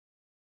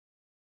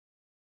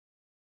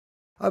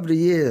over the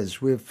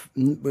years, we've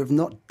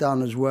not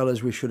done as well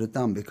as we should have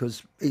done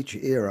because each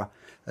era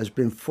has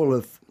been full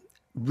of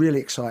really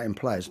exciting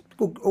players,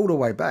 all the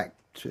way back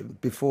to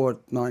before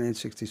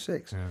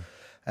 1966. Yeah.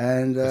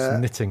 And it's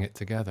knitting it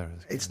together.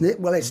 It's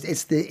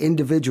the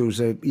individuals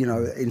who, you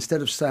know,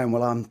 instead of saying,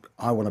 well,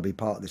 I want to be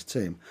part of this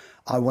team,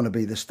 I want to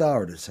be the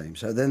star of the team.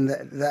 So then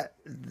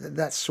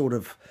that's sort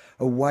of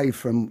away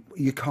from,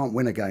 you can't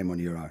win a game on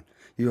your own.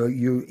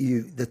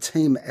 The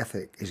team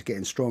ethic is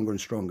getting stronger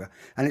and stronger,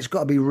 and it's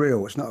got to be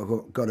real. It's not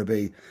got to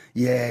be,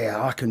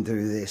 yeah, I can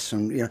do this,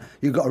 and you know,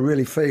 you've got to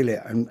really feel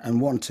it and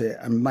want it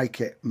and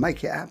make it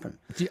happen.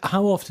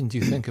 How often do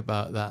you think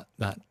about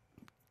that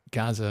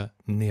Gazza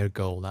near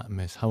goal, that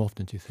miss? How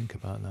often do you think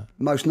about that?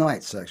 Most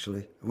nights,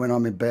 actually. When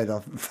I'm in bed,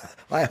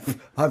 I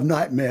have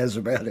nightmares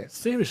about it.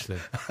 Seriously?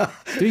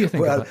 Do you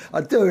think about it?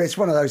 I do. It's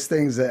one of those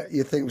things that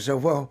you think to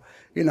yourself, well,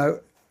 you know,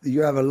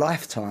 you have a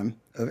lifetime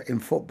in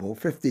football,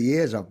 50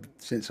 years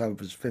since I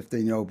was a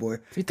 15-year-old boy.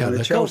 You don't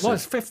look old. What,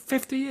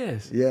 50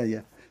 years?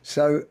 Yeah.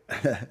 So,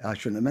 I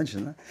shouldn't have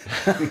mentioned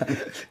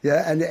that.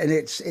 Yeah, and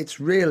it's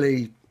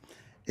really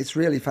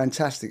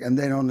fantastic. And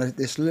then on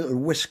this little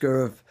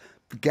whisker of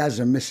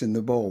Gazza missing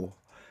the ball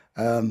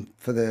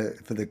for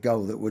the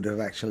goal that would have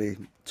actually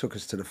took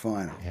us to the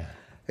final. Yeah.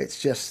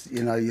 It's just,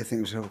 you know, you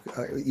think,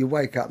 you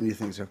wake up and you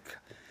think,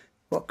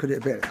 what could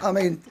it be? I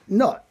mean,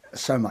 not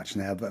so much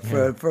now, but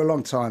for a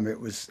long time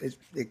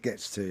it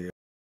gets to you.